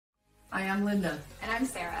Hi, I'm Linda. And I'm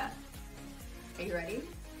Sarah. Are you ready?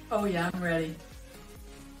 Oh yeah, I'm ready.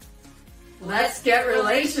 Let's get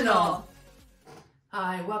relational.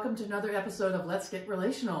 Hi, welcome to another episode of Let's Get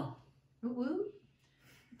Relational. Woo-woo.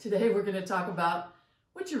 Today we're going to talk about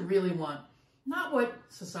what you really want. Not what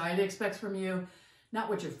society expects from you, not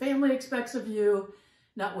what your family expects of you,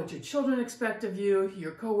 not what your children expect of you,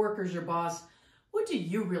 your coworkers, your boss. What do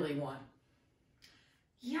you really want?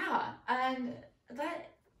 Yeah, and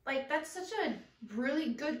that's such a really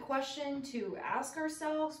good question to ask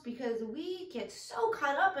ourselves, because we get so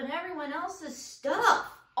caught up in everyone else's stuff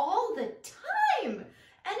all the time.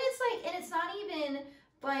 And it's not even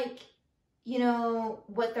like, you know,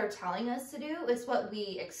 what they're telling us to do. It's what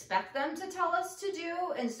we expect them to tell us to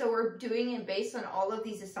do. And so we're doing it based on all of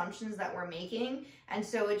these assumptions that we're making. And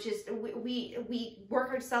so it's just, we work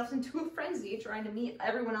ourselves into a frenzy trying to meet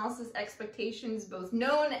everyone else's expectations, both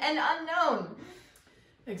known and unknown.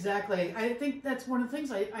 Exactly. I think that's one of the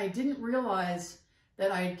things I didn't realize,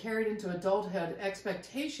 that I had carried into adulthood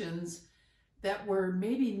expectations that were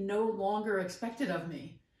maybe no longer expected of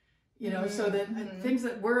me. You know, so that things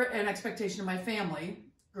that were an expectation of my family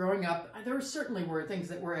growing up, there certainly were things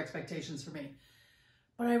that were expectations for me.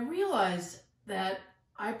 But I realized that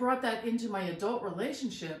I brought that into my adult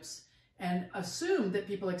relationships and assumed that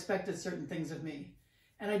people expected certain things of me.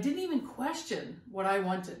 And I didn't even question what I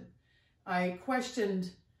wanted. I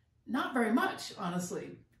questioned not very much,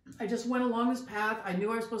 honestly. I just went along this path. I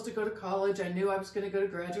knew I was supposed to go to college. I knew I was going to go to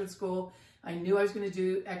graduate school. I knew I was going to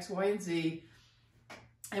do X, Y, and Z.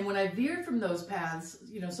 And when I veered from those paths,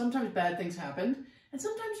 you know, sometimes bad things happened, and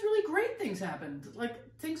sometimes really great things happened, like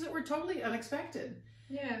things that were totally unexpected.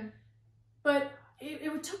 Yeah. But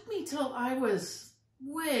it took me till I was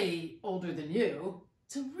way older than you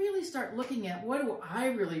to really start looking at what do I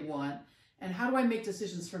really want and how do I make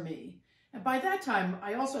decisions for me. And by that time,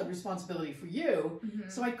 I also had responsibility for you,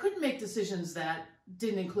 so I couldn't make decisions that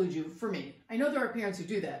didn't include you for me. I know there are parents who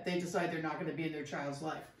do that. They decide they're not going to be in their child's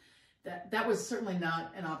life. That was certainly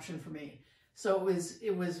not an option for me. So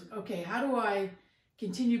it was okay, how do I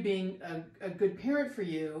continue being a good parent for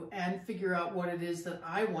you and figure out what it is that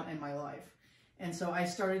I want in my life? And so I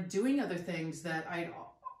started doing other things that I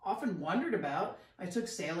often wondered about. I took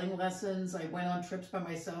sailing lessons, I went on trips by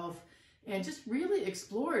myself, and just really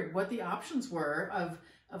explored what the options were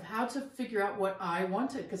of how to figure out what I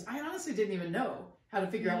wanted, because I honestly didn't even know how to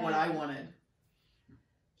figure out what I wanted.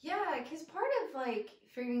 Yeah, because part of like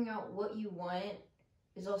figuring out what you want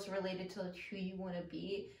is also related to like who you want to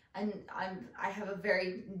be. And I have a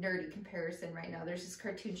very nerdy comparison right now. There's this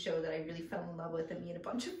cartoon show that I really fell in love with, and me and a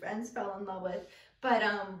bunch of friends fell in love with. But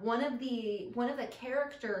one of the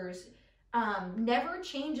characters never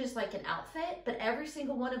changes like an outfit, but every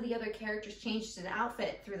single one of the other characters changes an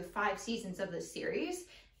outfit through the 5 seasons of this series.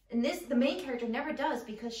 And the main character never does,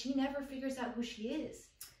 because she never figures out who she is.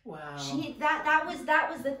 Wow. That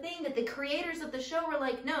was the thing, that the creators of the show were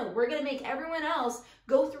like, no, we're gonna make everyone else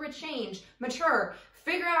go through a change, mature,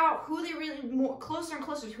 figure out who they really closer and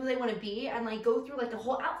closer to who they want to be, and like go through like the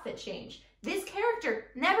whole outfit change. This character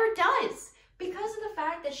never does, because of the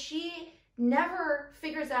fact that she never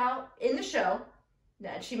figures out in the show,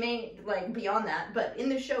 that she may like beyond that, but in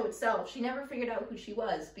the show itself, she never figured out who she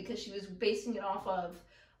was, because she was basing it off of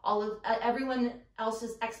all of everyone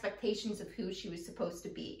else's expectations of who she was supposed to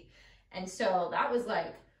be. And so that was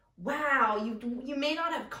like, wow, you may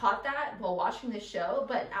not have caught that while watching the show,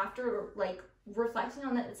 but after like reflecting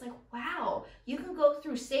on that, it's like, wow, you can go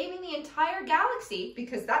through saving the entire galaxy,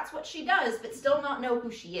 because that's what she does, but still not know who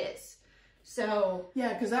she is. So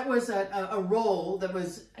yeah, because that was a role that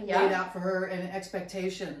was laid out for her and an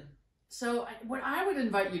expectation. So what I would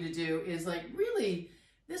invite you to do is like really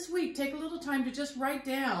this week, take a little time to just write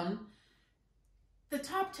down the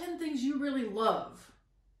top 10 things you really love,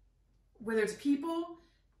 whether it's people,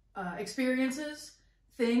 experiences,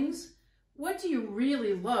 things. What do you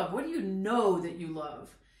really love? What do you know that you love?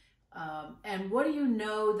 And what do you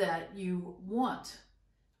know that you want?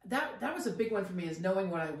 That was a big one for me, is knowing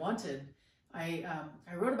what I wanted. I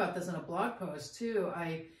wrote about this in a blog post too.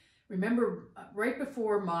 I remember right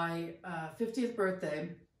before my 50th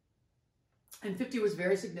birthday, and 50 was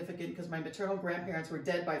very significant because my maternal grandparents were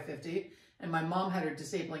dead by 50, and my mom had her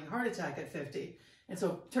disabling heart attack at 50. And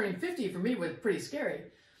so turning 50 for me was pretty scary.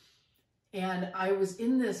 And I was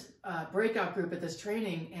in this breakout group at this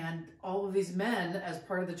training, and all of these men, as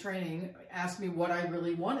part of the training, asked me what I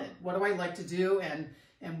really wanted. What do I like to do, and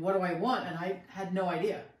what do I want? And I had no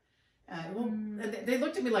idea. They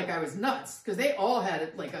looked at me like I was nuts, because they all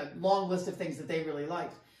had like a long list of things that they really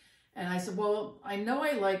liked. And I said, well, I know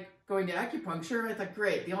I like going to acupuncture. I thought,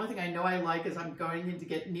 great. The only thing I know I like is I'm going in to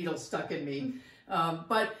get needles stuck in me.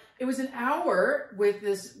 But it was an hour with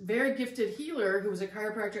this very gifted healer who was a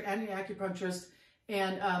chiropractor and an acupuncturist.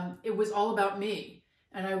 And it was all about me.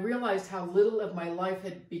 And I realized how little of my life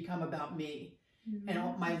had become about me. And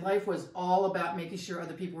my life was all about making sure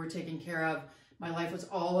other people were taken care of. My life was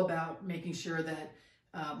all about making sure that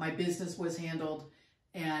my business was handled.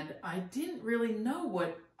 And I didn't really know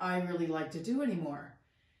what I really liked to do anymore.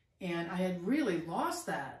 And I had really lost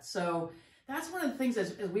that. So that's one of the things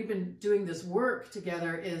as we've been doing this work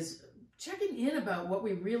together is checking in about what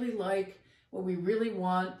we really like, what we really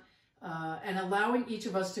want, and allowing each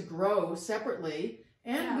of us to grow separately.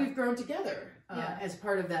 And we've grown together as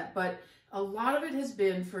part of that. But a lot of it has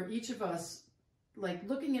been for each of us, like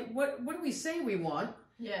looking at what do we say we want?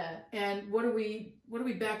 Yeah. And what are we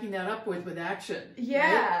backing that up with action?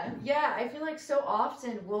 Yeah. Right? Yeah. I feel like so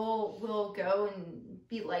often we'll go and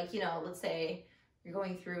be like, you know, let's say you're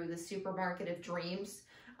going through the supermarket of dreams.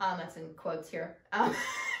 That's in quotes here.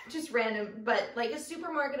 Just random, but like a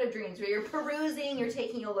supermarket of dreams where you're perusing, you're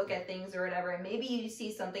taking a look at things or whatever, and maybe you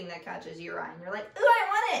see something that catches your eye and you're like, ooh, I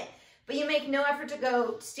want it. But you make no effort to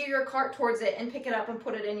go steer your cart towards it and pick it up and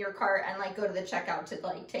put it in your cart and like go to the checkout to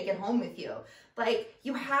like take it home with you. Like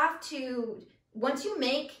you have to, once you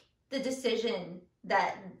make the decision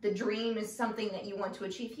that the dream is something that you want to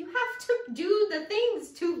achieve, you have to do the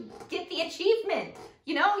things to get the achievement.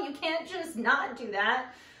 You know, you can't just not do that.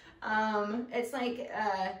 It's like,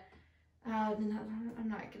 I'm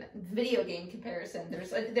not gonna, video game comparison.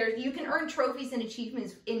 There's you can earn trophies and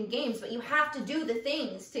achievements in games, but you have to do the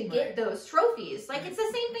things to get those trophies. Like it's the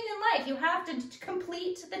same thing in life. You have to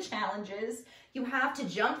complete the challenges. You have to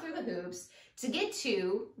jump through the hoops to get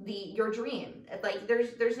to your dream. Like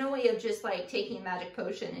there's no way of just like taking a magic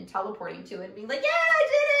potion and teleporting to it and being like, yeah, I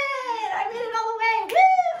did it! I made it all the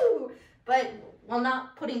way, woo! But while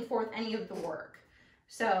not putting forth any of the work.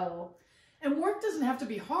 So, and work doesn't have to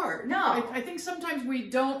be hard. No. I think sometimes we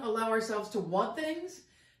don't allow ourselves to want things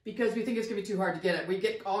because we think it's going to be too hard to get it. We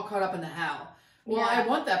get all caught up in the how. Well, I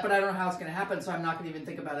want that, but I don't know how it's going to happen, so I'm not going to even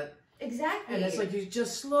think about it. Exactly. And it's like you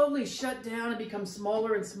just slowly shut down and become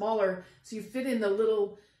smaller and smaller so you fit in the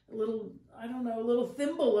little, I don't know, little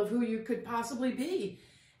thimble of who you could possibly be.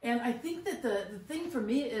 And I think that the thing for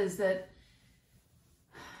me is that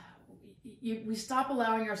we stop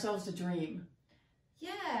allowing ourselves to dream.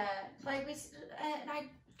 Yeah, like and I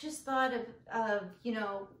just thought of you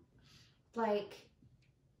know, like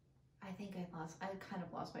I think I kind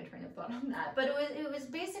of lost my train of thought on that, but it was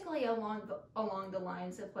basically along the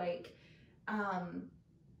lines of like,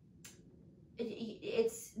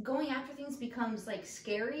 it's going after things becomes like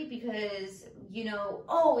scary because you know,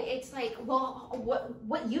 oh, it's like, well,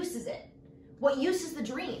 what use is it? What use is the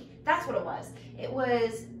dream? That's what it was. It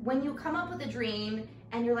was when you come up with a dream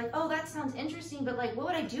and you're like, oh, that sounds interesting, but like, what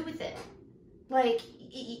would I do with it? Like,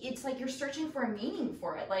 it's like you're searching for a meaning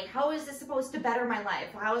for it. Like, how is this supposed to better my life?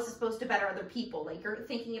 How is this supposed to better other people? Like, you're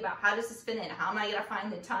thinking about how does this fit in? How am I gonna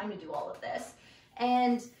find the time to do all of this?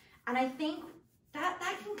 And I think that's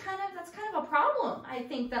kind of a problem. I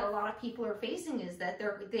think that a lot of people are facing is that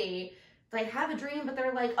they have a dream, but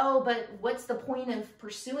they're like, oh, but what's the point of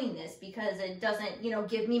pursuing this? Because it doesn't, you know,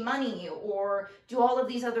 give me money or do all of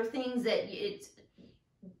these other things that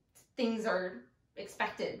things are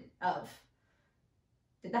expected of.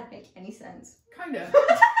 Did that make any sense? Kind of.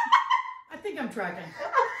 I think I'm tracking.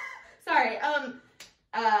 Sorry.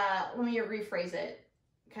 Let me rephrase it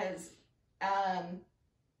because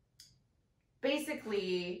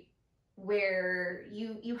basically where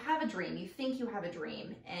you have a dream, you think you have a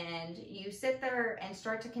dream, and you sit there and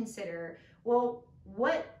start to consider, well,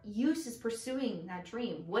 what use is pursuing that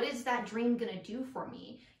dream? What is that dream going to do for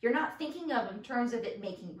me? You're not thinking of in terms of it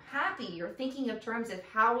making you happy. You're thinking of terms of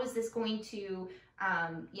how is this going to,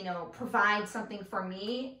 you know, provide something for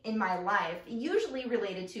me in my life, usually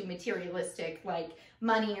related to materialistic, like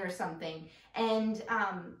money or something. And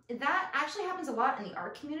that actually happens a lot in the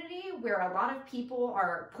art community, where a lot of people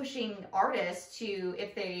are pushing artists to,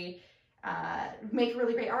 if they make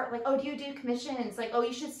really great art, like, oh, do you do commissions? Like, oh,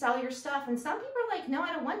 you should sell your stuff. And some people are like, no,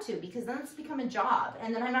 I don't want to, because then it's become a job,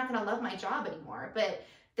 and then I'm not going to love my job anymore. But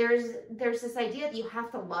there's this idea that you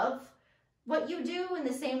have to love what you do in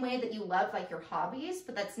the same way that you love like your hobbies,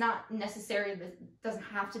 but that's not necessarily, doesn't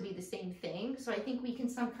have to be the same thing. So I think we can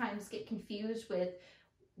sometimes get confused with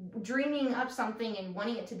dreaming up something and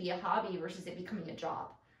wanting it to be a hobby versus it becoming a job.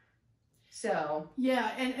 So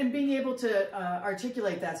yeah, and being able to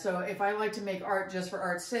articulate that. So if I like to make art just for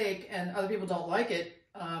art's sake and other people don't like it,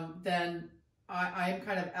 then I'm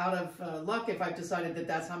kind of out of luck if I've decided that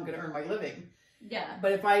that's how I'm going to earn my living. Yeah.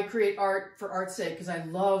 But if I create art for art's sake, because I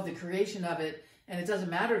love the creation of it, and it doesn't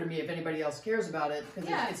matter to me if anybody else cares about it,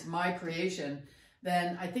 because it's my creation,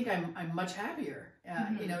 then I think I'm much happier,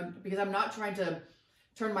 you know, because I'm not trying to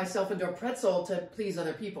turn myself into a pretzel to please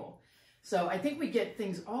other people. So I think we get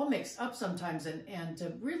things all mixed up sometimes, and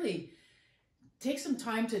to really take some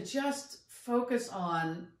time to just focus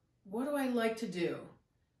on, what do I like to do?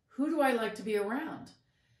 Who do I like to be around?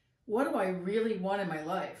 What do I really want in my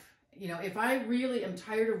life? You know, if I really am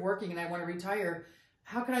tired of working and I want to retire,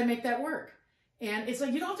 how can I make that work? And it's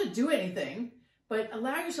like, you don't have to do anything, but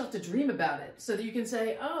allow yourself to dream about it so that you can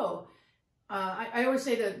say, oh, I always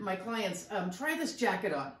say to my clients, try this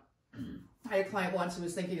jacket on. I had a client once who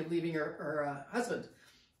was thinking of leaving her husband.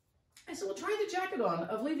 I said, well, try the jacket on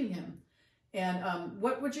of leaving him. And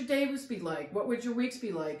what would your days be like? What would your weeks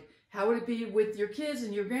be like? How would it be with your kids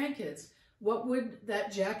and your grandkids? What would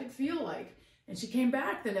that jacket feel like? And she came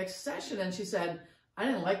back the next session and she said, I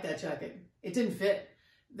didn't like that jacket. It didn't fit.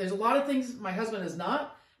 There's a lot of things my husband is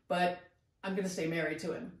not, but I'm going to stay married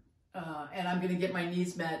to him. And I'm going to get my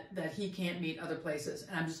needs met that he can't meet other places.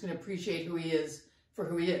 And I'm just going to appreciate who he is for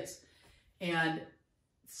who he is. And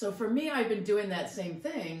so for me, I've been doing that same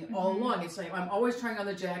thing all along. It's like, I'm always trying on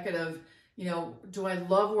the jacket of, you know, do I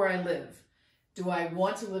love where I live? Do I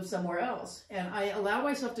want to live somewhere else? And I allow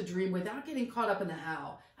myself to dream without getting caught up in the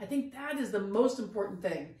how. I think that is the most important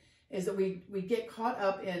thing, is that we get caught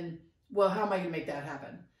up in, well, how am I going to make that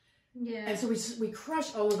happen? Yeah. And so we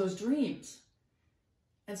crush all of those dreams.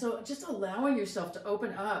 And so just allowing yourself to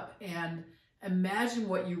open up and imagine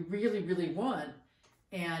what you really, really want.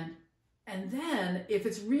 And then if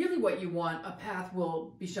it's really what you want, a path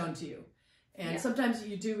will be shown to you. And sometimes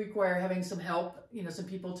you do require having some help, you know, some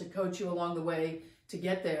people to coach you along the way to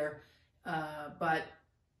get there. But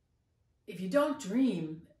if you don't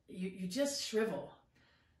dream, you just shrivel.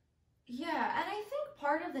 Yeah, and I think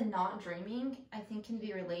part of the not dreaming, I think, can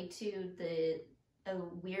be related to a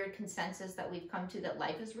weird consensus that we've come to, that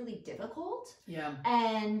life is really difficult. Yeah.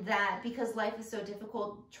 And that because life is so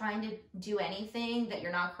difficult, trying to do anything that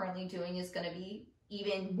you're not currently doing is going to be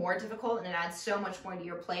even more difficult, and it adds so much more to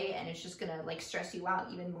your plate, and it's just going to like stress you out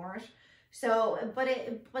even more. So,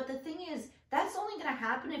 but the thing is, that's only going to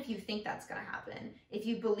happen if you think that's going to happen, if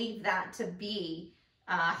you believe that to be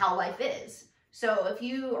how life is. So if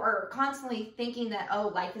you are constantly thinking that, oh,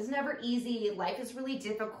 life is never easy, life is really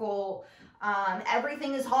difficult,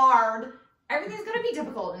 everything is hard, everything's going to be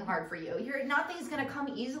difficult and hard for you. Nothing's going to come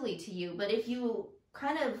easily to you. But if you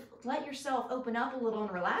kind of let yourself open up a little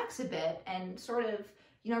and relax a bit and sort of,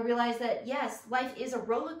 you know, realize that, yes, life is a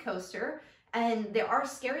roller coaster and there are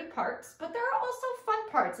scary parts, but there are also fun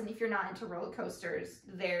parts. And if you're not into roller coasters,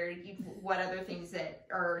 what other things that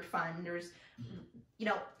are fun? There's, you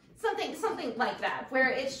know, something like that, where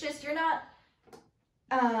it's just, you're not,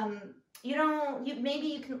 maybe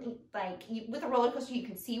you can, like, with a roller coaster, you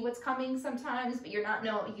can see what's coming sometimes, but you don't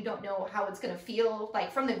know how it's going to feel.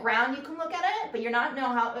 Like, from the ground, you can look at it, but you don't know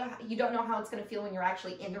how it's going to feel when you're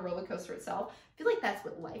actually in the roller coaster itself. I feel like that's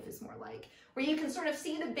what life is more like, where you can sort of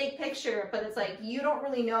see the big picture, but it's like, you don't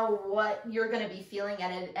really know what you're going to be feeling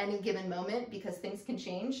at any given moment, because things can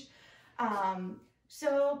change.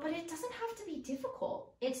 But it doesn't have to be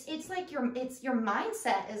difficult. It's like your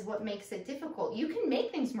mindset is what makes it difficult. You can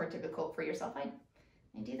make things more difficult for yourself. I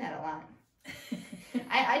do that a lot.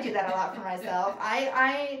 I do that a lot for myself.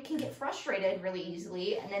 I can get frustrated really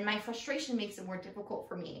easily, and then my frustration makes it more difficult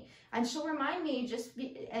for me. And she'll remind me,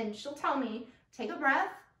 and she'll tell me, take a breath,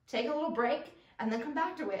 take a little break, and then come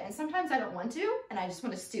back to it. And sometimes I don't want to, and I just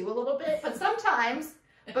want to stew a little bit. But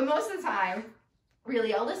most of the time,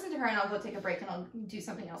 really, I'll listen to her and I'll go take a break and I'll do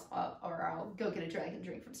something else, or I'll go get a dragon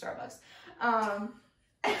drink from Starbucks.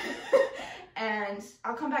 And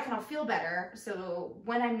I'll come back and I'll feel better. So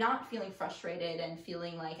when I'm not feeling frustrated and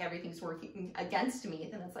feeling like everything's working against me,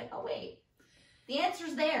 then it's like, oh wait, the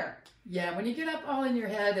answer's there. Yeah, when you get up all in your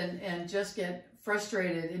head and just get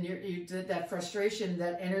frustrated, and that frustration,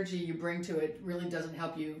 that energy you bring to it really doesn't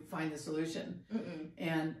help you find the solution.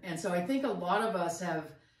 And so I think a lot of us have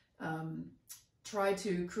try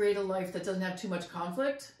to create a life that doesn't have too much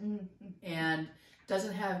conflict and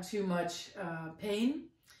doesn't have too much pain.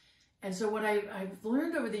 And so what I've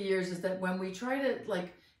learned over the years is that when we try to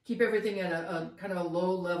like keep everything at a kind of a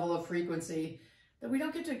low level of frequency, that we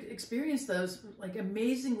don't get to experience those like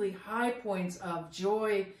amazingly high points of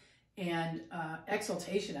joy and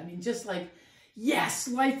exaltation. I mean, just like, yes,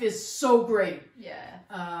 life is so great.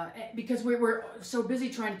 Yeah. Because we're so busy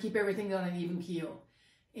trying to keep everything on an even keel.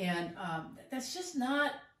 And that's just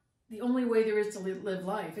not the only way there is to live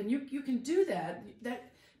life. And you can do that,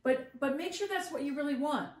 but make sure that's what you really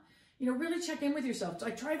want. really check in with yourself.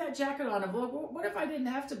 Like try that jacket on of, well, what if I didn't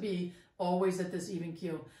have to be always at this even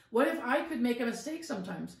keel? What if I could make a mistake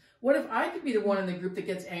sometimes? What if I could be the one in the group that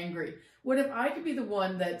gets angry? What if I could be the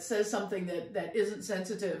one that says something that isn't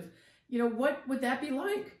sensitive? What would that be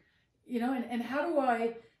like? And how do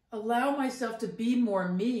I allow myself to be more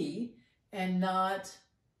me and not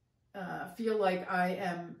feel like I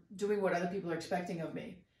am doing what other people are expecting of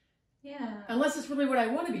me? Yeah. Unless it's really what I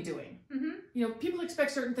want to be doing. Mm-hmm. People expect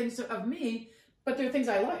certain things of me, but they're things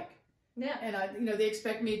I like. Yeah. And they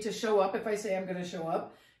expect me to show up if I say I'm going to show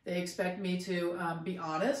up. They expect me to be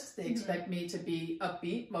honest. They expect me to be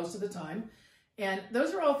upbeat most of the time. And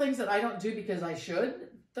those are all things that I don't do because I should.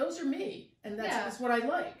 Those are me. And that's what I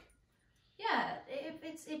like. Yeah. If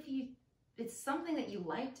it's something that you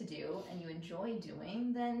like to do and you enjoy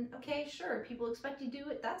doing, then okay, sure, people expect you to do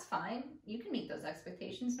it. That's fine. You can meet those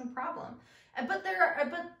expectations, no problem. But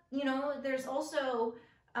there's also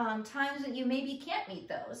times that you maybe can't meet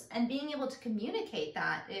those, and being able to communicate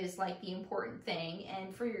that is like the important thing.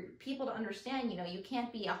 And for your people to understand, you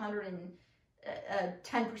can't be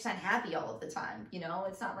 10% happy all of the time.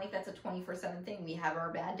 It's not like that's a 24/7 thing. We have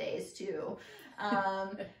our bad days too.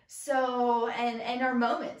 So, and our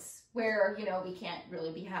moments where, we can't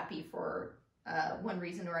really be happy for one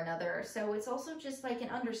reason or another. So it's also just like an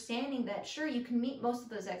understanding that sure, you can meet most of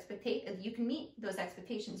those expectations. You can meet those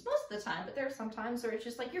expectations most of the time, but there are some times where it's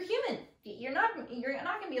just like, you're human. You're not going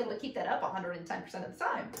to be able to keep that up 110% of the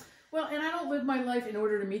time. Well, and I don't live my life in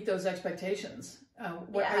order to meet those expectations.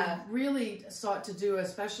 What I've really sought to do,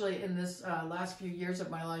 especially in this last few years of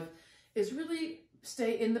my life, is really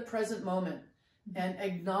stay in the present moment and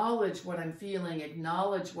acknowledge what I'm feeling,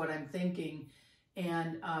 acknowledge what I'm thinking,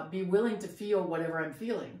 and be willing to feel whatever I'm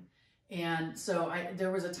feeling. And so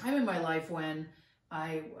there was a time in my life when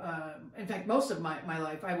in fact, most of my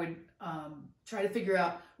life, I would try to figure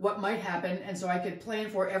out what might happen, and so I could plan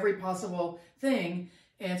for every possible thing.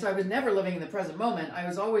 And so I was never living in the present moment. I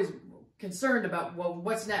was always concerned about, well,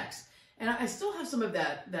 what's next? And I still have some of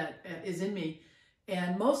that is in me.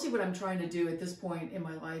 And mostly what I'm trying to do at this point in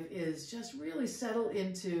my life is just really settle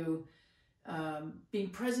into being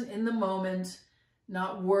present in the moment,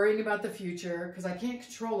 not worrying about the future, because I can't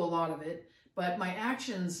control a lot of it. But my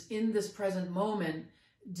actions in this present moment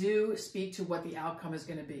do speak to what the outcome is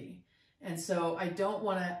going to be. And so I don't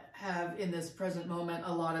want to have in this present moment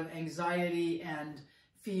a lot of anxiety and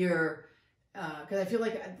fear, because I feel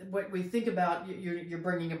like what we think about, you're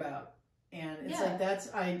bringing about. And it's like, that's,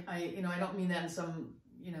 I don't mean that in some,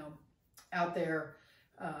 out there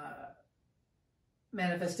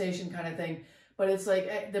manifestation kind of thing. But it's like,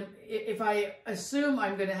 if I assume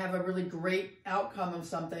I'm going to have a really great outcome of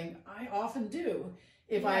something, I often do.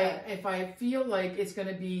 If I feel like it's going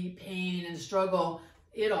to be pain and struggle,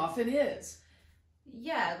 it often is.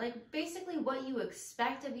 Yeah, like basically what you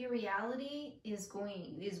expect of your reality is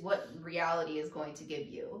what reality is going to give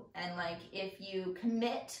you. And like if you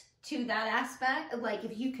commit to that aspect, like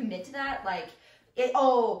if you commit to that, like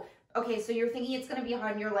okay, so you're thinking it's going to be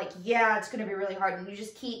hard, and you're like, yeah, it's going to be really hard, and you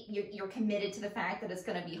just you're committed to the fact that it's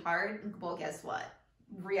going to be hard. Well, guess what?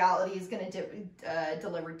 Reality is going to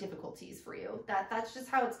deliver difficulties for you. That's just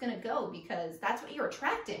how it's going to go, because that's what you're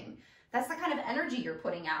attracting. That's the kind of energy you're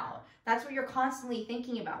putting out. That's what you're constantly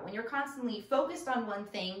thinking about. When you're constantly focused on one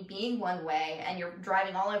thing being one way, and you're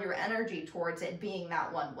driving all of your energy towards it being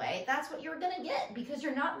that one way, that's what you're going to get, because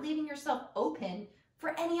you're not leaving yourself open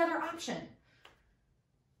for any other option.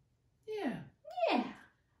 Yeah.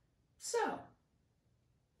 So,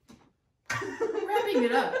 wrapping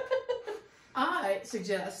it up, I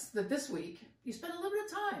suggest that this week you spend a little bit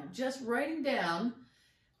of time just writing down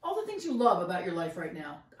all the things you love about your life right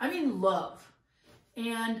now. I mean, love.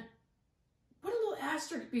 And put a little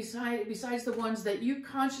asterisk besides the ones that you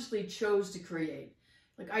consciously chose to create.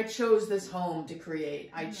 Like, I chose this home to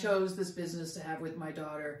create. I chose this business to have with my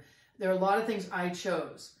daughter. There are a lot of things I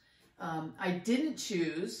chose. I didn't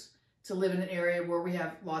choose to live in an area where we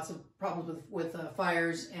have lots of problems with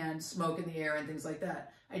fires and smoke in the air and things like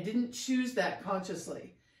that. I didn't choose that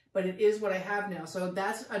consciously, but it is what I have now. So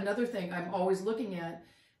that's another thing I'm always looking at.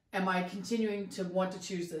 Am I continuing to want to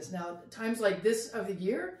choose this? Now, times like this of the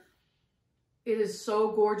year, it is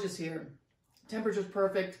so gorgeous here. Temperature's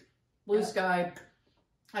perfect, blue sky.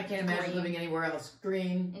 I can't imagine living anywhere else.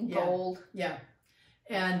 Green. And gold. Yeah.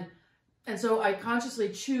 And so I consciously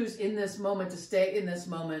choose in this moment to stay in this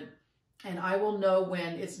moment, and I will know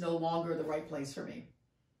when it's no longer the right place for me.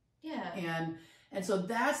 Yeah. And so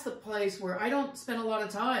that's the place where I don't spend a lot of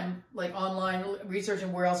time like online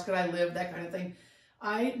researching where else could I live, that kind of thing.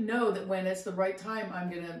 I know that when it's the right time, I'm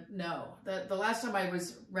going to know. The last time I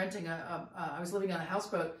was renting I was living on a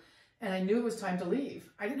houseboat, and I knew it was time to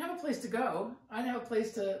leave. I didn't have a place to go. I didn't have a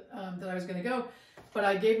place to that I was going to go, but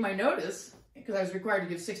I gave my notice because I was required to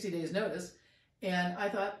give 60 days notice. And I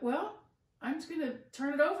thought, well, I'm just going to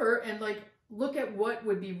turn it over and like look at what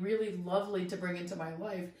would be really lovely to bring into my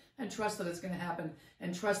life and trust that it's going to happen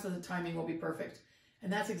and trust that the timing will be perfect.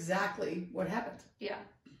 And that's exactly what happened. Yeah.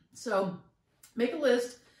 So make a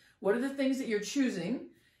list. What are the things that you're choosing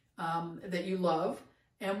that you love?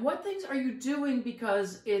 And what things are you doing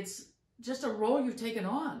because it's just a role you've taken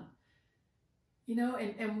on? You know,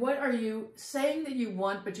 and what are you saying that you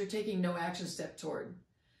want, but you're taking no action step toward?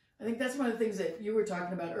 I think that's one of the things that you were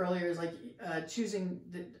talking about earlier is like choosing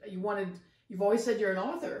that you've always said you're an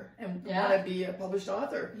author and want to be a published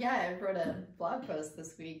author. Yeah, I wrote a blog post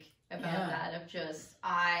this week about that of just,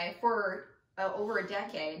 for over a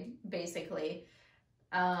decade, basically,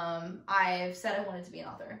 I've said I wanted to be an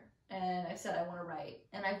author and I've said I want to write.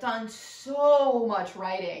 And I've done so much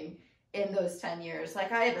writing in those 10 years.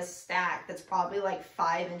 Like I have a stack that's probably like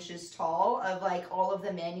 5 inches tall of like all of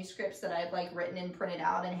the manuscripts that I've like written and printed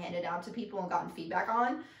out and handed out to people and gotten feedback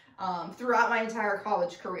on throughout my entire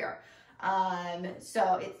college career.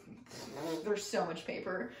 So there's so much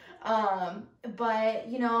paper. But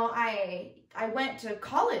you know, I went to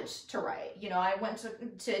college to write. You know, I went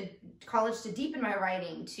to college to deepen my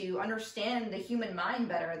writing, to understand the human mind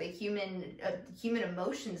better, the human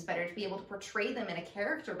emotions better, to be able to portray them in a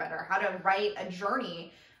character better, how to write a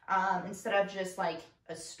journey instead of just like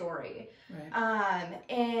a story.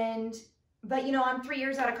 Right. But you know, I'm 3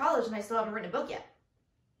 years out of college and I still haven't written a book yet.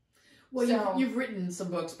 Well, so, you've written some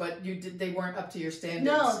books, but they weren't up to your standards.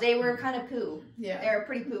 No, they were kind of poo. Yeah. They were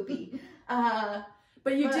pretty poopy.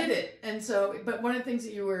 But you did it. And so, but one of the things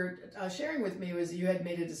that you were sharing with me was you had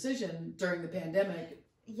made a decision during the pandemic.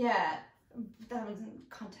 Yeah. That was in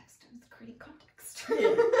context. It was creating context.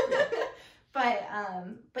 Yeah.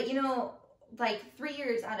 But you know, like 3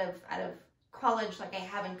 years out of college, like I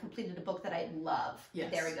haven't completed a book that I love.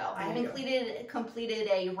 Yes. There we go. I haven't completed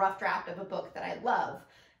a rough draft of a book that I love.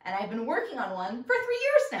 And I've been working on one for 3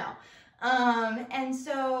 years now. And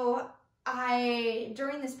so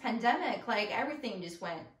during this pandemic, like everything just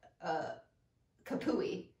went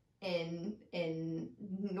kapooey in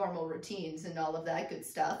normal routines and all of that good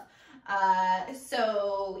stuff.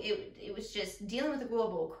 So it was just dealing with a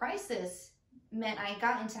global crisis meant I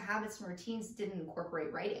got into habits and routines that didn't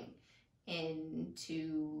incorporate writing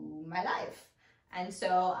into my life. And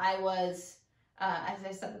so I was, as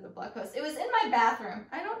I said in the blog post, it was in my bathroom.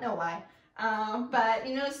 I don't know why. But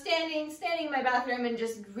you know, standing in my bathroom and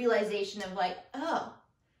just realization of like, oh,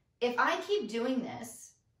 if I keep doing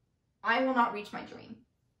this, I will not reach my dream.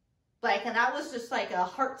 Like, and that was just like a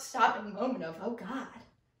heart-stopping moment of, oh God,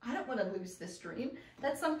 I don't want to lose this dream.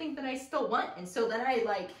 That's something that I still want. And so then I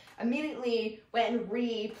like immediately went and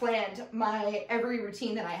re-planned my every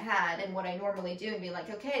routine that I had and what I normally do and be like,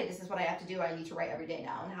 okay, this is what I have to do. I need to write every day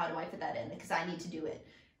now. And how do I fit that in? Because I need to do it.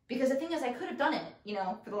 Because the thing is, I could have done it, you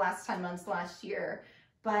know, for the last 10 months last year,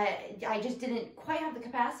 but I just didn't quite have the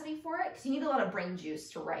capacity for it because you need a lot of brain juice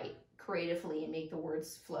to write creatively and make the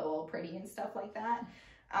words flow all pretty and stuff like that.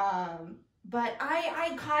 But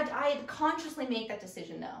I consciously make that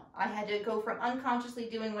decision though. I had to go from unconsciously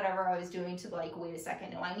doing whatever I was doing to like, wait a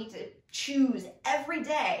second, no, I need to choose every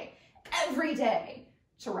day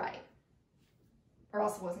to write, or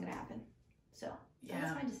else it wasn't gonna happen. So yeah,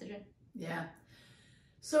 that's my decision. Yeah.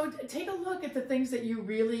 So take a look at the things that you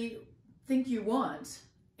really think you want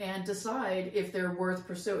and decide if they're worth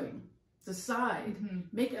pursuing. Decide,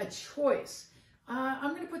 make a choice.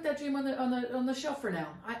 I'm going to put that dream on the shelf for now.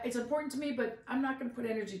 It's important to me, but I'm not going to put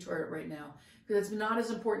energy toward it right now because it's not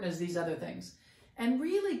as important as these other things. And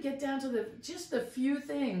really get down to just the few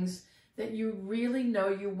things that you really know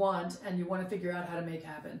you want and you want to figure out how to make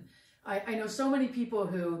happen. I know so many people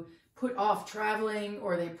who put off traveling,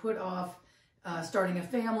 or they put off starting a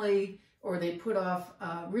family, or they put off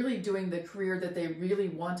really doing the career that they really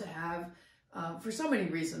want to have for so many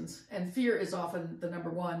reasons. And fear is often the number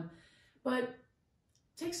one. But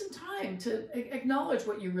take some time to acknowledge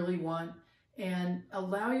what you really want and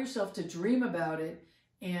allow yourself to dream about it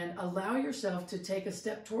and allow yourself to take a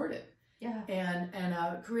step toward it. Yeah.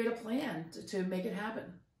 And create a plan to make it happen.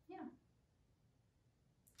 Yeah.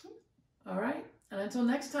 All right. And until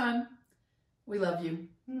next time, we love you.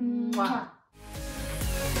 Mwah. Mwah.